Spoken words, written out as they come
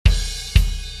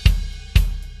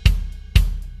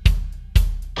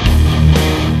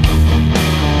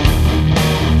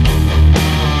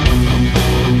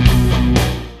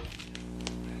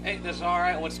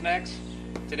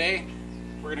Today,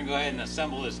 we're gonna go ahead and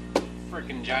assemble this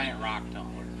freaking giant rock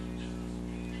tumbler.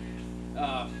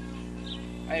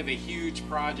 I have a huge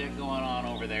project going on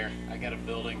over there. I got a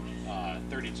building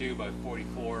 32 by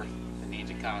 44 that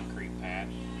needs a concrete pad.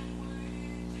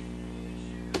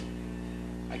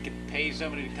 I could pay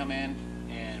somebody to come in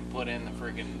and put in the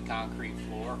freaking concrete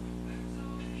floor,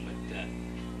 but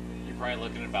you're probably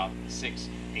looking at about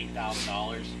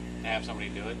 $8,000 to have somebody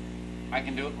do it. I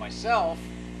can do it myself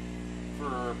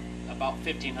for about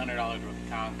 $1,500 worth of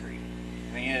concrete.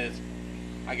 The thing is,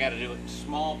 I got to do it in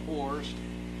small pours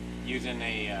using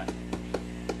a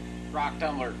rock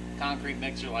tumbler concrete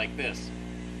mixer like this.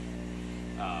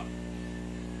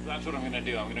 That's what I'm going to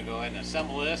do. I'm going to go ahead and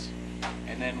assemble this,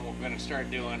 and then we're going to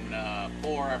start doing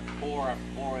pour after pour after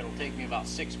pour. It'll take me about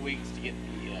 6 weeks to get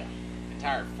the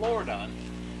entire floor done,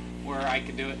 where I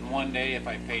could do it in one day if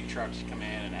I paid trucks to come in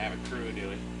and have a crew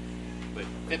do it. But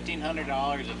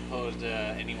 $1,500 as opposed to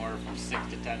anywhere from $6,000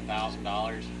 to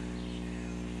 $10,000.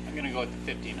 I'm going to go with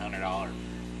the $1,500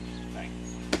 thing.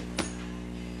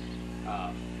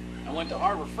 I went to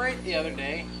Harbor Freight the other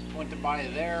day. Went to buy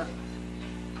their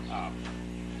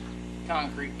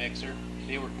concrete mixer.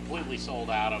 They were completely sold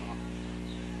out of them.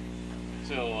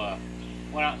 So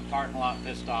went out in the parking lot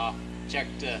pissed off.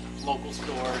 Checked local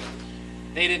stores.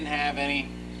 They didn't have any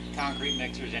concrete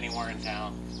mixers anywhere in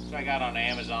town. So I got on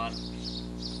Amazon,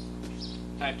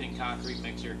 typed in concrete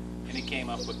mixer, and it came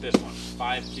up with this one,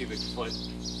 5 cubic foot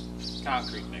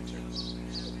concrete mixer.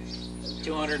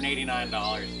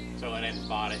 $289. So I went and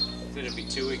bought it. Said it'd be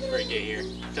 2 weeks before it get here.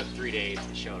 It took 3 days.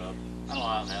 It showed up. I don't know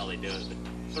how the hell they do it, but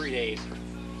 3 days.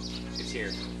 It's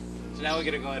here. So now we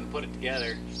got to go ahead and put it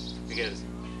together, because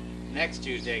next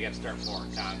Tuesday I got to start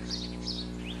pouring concrete.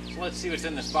 So let's see what's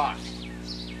in this box.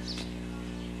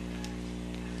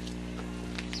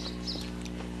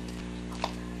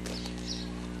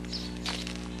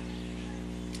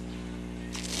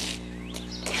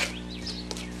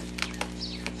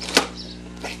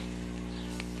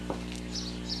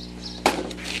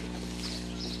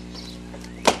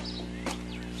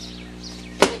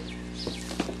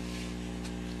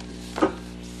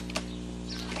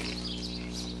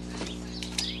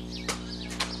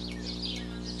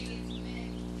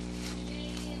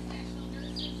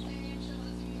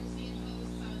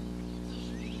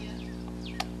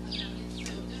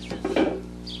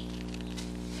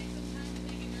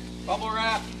 Bubble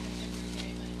wrap,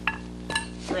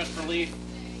 press relief.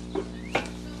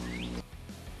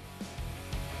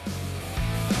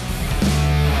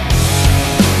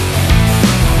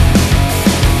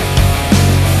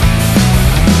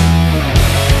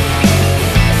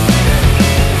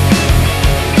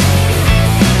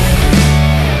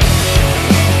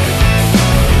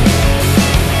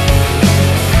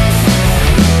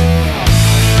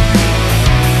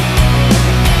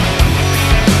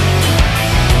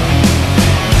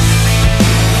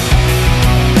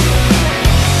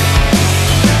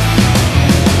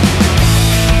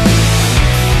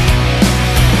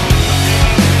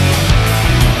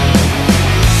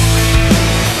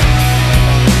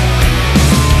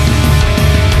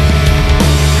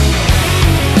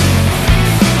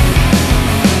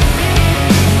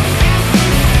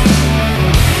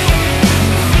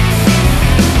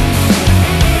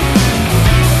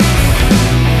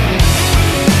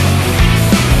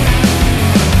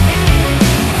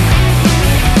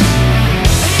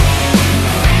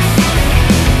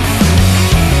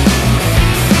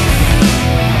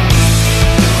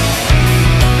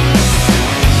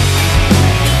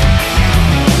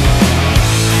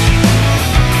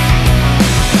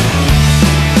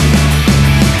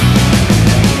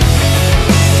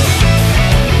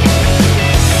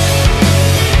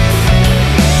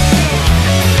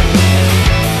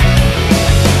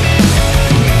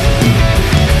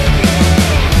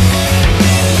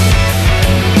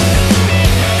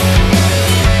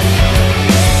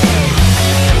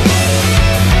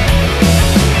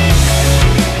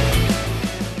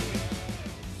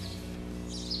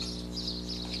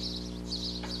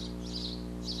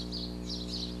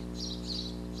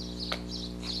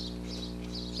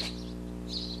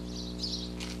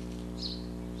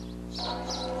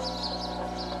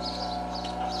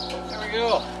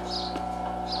 Go.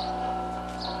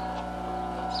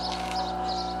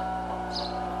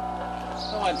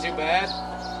 That wasn't too bad.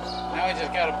 Now we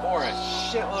just gotta pour a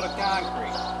shitload of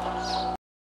concrete.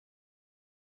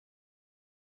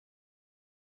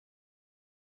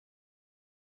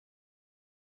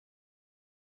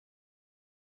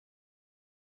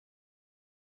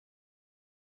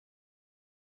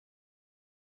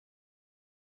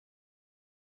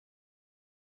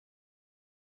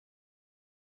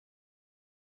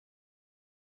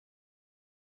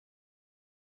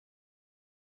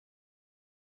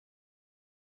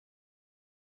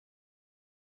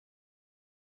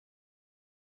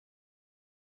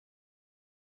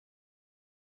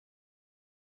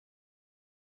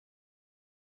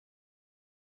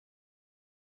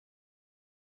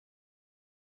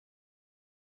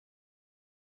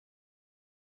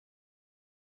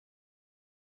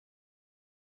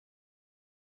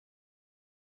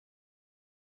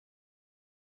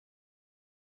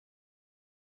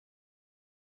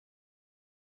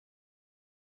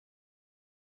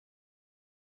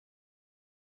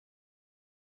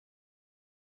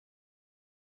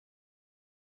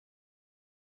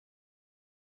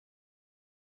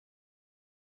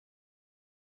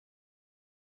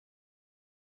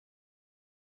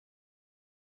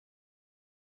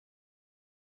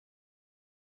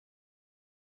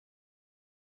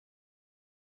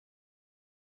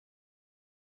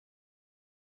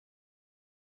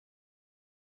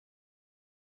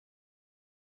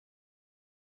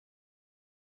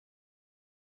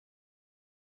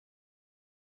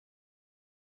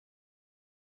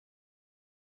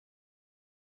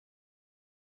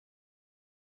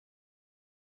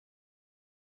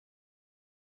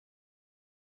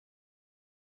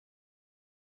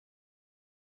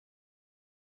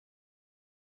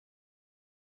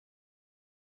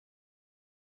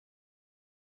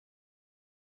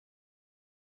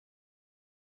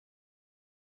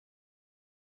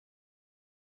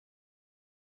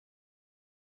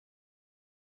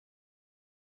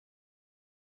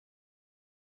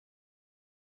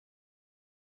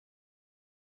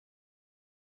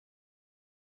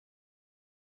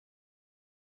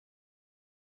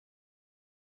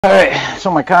 Alright,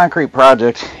 so my concrete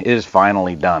project is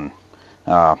finally done.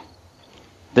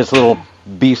 This little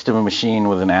beast of a machine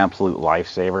was an absolute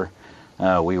lifesaver.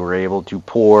 We were able to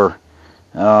pour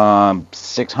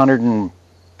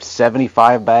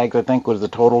 675 bags, I think was the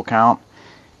total count.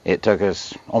 It took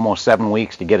us almost 7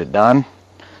 weeks to get it done.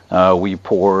 We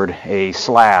poured a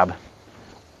slab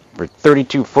for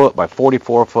 32 foot by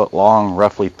 44 foot long,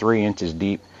 roughly 3 inches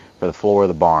deep for the floor of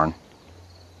the barn.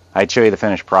 I'd show you the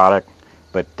finished product,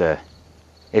 but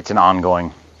it's an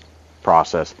ongoing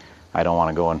process. I don't want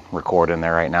to go and record in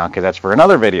there right now because that's for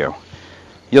another video.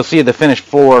 You'll see the finished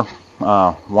floor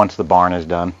once the barn is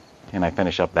done and I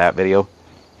finish up that video.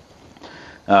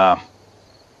 Total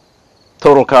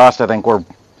cost, I think we're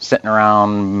sitting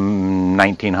around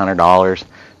 $1,900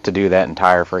 to do that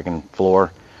entire freaking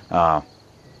floor.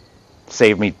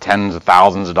 Saved me tens of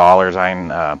thousands of dollars.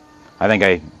 I think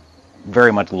I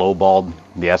very much lowballed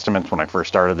the estimates when I first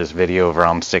started this video of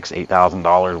around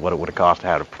 $8,000 what it would have cost to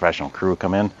have a professional crew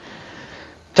come in.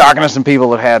 Talking to some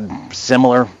people that had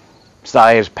similar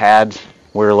size pads,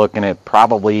 we were looking at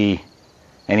probably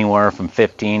anywhere from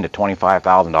 $15,000 to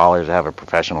 $25,000 to have a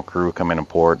professional crew come in and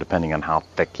pour it, depending on how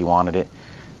thick you wanted it.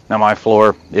 Now my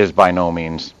floor is by no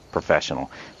means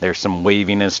professional. There's some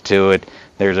waviness to it.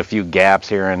 There's a few gaps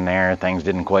here and there. Things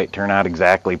didn't quite turn out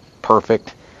exactly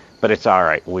perfect. But it's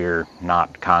alright, we're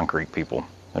not concrete people.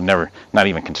 I've never, not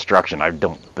even construction, I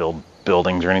don't build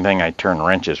buildings or anything. I turn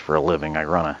wrenches for a living.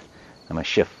 I'm a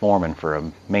shift foreman for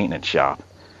a maintenance shop.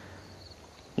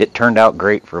 It turned out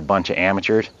great for a bunch of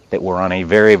amateurs that were on a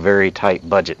very, very tight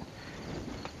budget.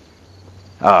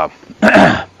 Now,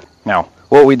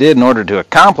 what we did in order to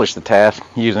accomplish the task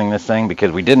using this thing,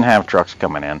 because we didn't have trucks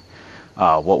coming in,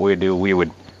 what we would do, we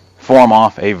would form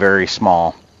off a very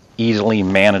small, easily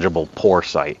manageable pour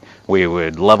site. We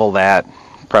would level that,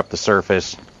 prep the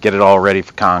surface, get it all ready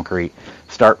for concrete,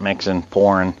 start mixing,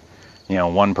 pouring. You know,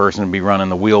 one person would be running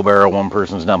the wheelbarrow, one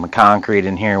person's dumping concrete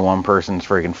in here, one person's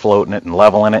freaking floating it and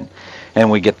leveling it. And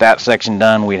we get that section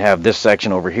done. We'd have this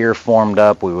section over here formed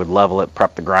up. We would level it,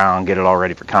 prep the ground, get it all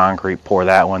ready for concrete, pour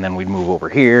that one. Then we'd move over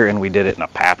here, and we did it in a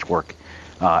patchwork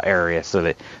area, so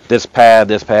that this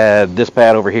pad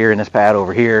over here, and this pad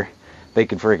over here, they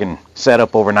could freaking set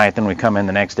up overnight. Then we come in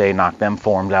the next day, knock them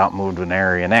forms out, move to an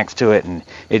area next to it, and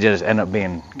it just ended up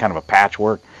being kind of a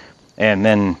patchwork. And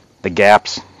then the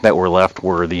gaps that were left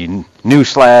were the new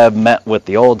slab met with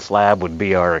the old slab would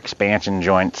be our expansion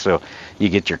joint, so you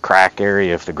get your crack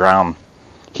area if the ground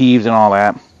heaves and all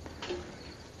that.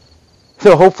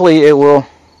 So hopefully it will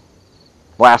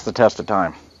last the test of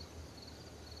time.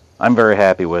 I'm very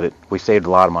happy with it. We saved a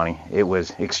lot of money. It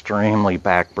was extremely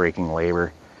back-breaking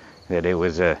labor. That it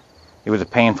was a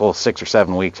painful 6 or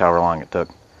 7 weeks, however long it took.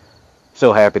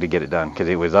 So happy to get it done, because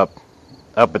it was up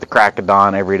at the crack of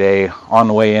dawn every day on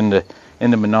the way into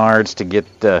Menards to get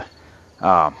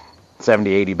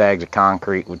 70-80 bags of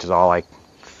concrete, which is all I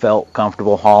felt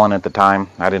comfortable hauling at the time.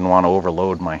 I didn't want to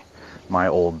overload my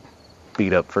old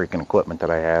beat up freaking equipment that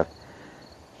I have.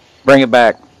 Bring it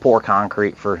back, pour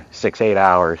concrete for 6-8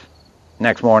 hours.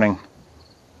 Next morning,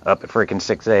 up at freaking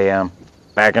 6 a.m.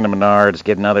 back into Menards,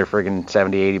 get another freaking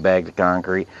 70-80 bags of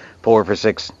concrete, pour for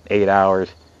 6-8 hours,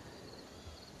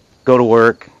 go to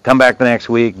work, come back the next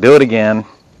week, do it again.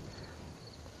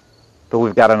 But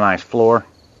we've got a nice floor.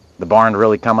 The barn's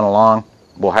really coming along.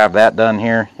 We'll have that done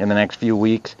here in the next few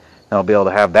weeks. And I'll be able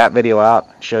to have that video out,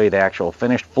 show you the actual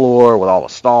finished floor with all the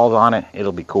stalls on it.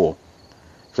 It'll be cool.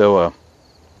 So,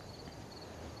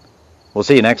 we'll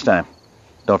see you next time.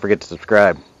 Don't forget to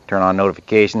subscribe. Turn on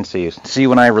notifications so you see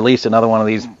when I release another one of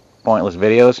these pointless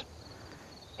videos.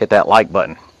 Hit that like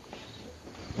button.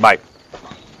 Bye.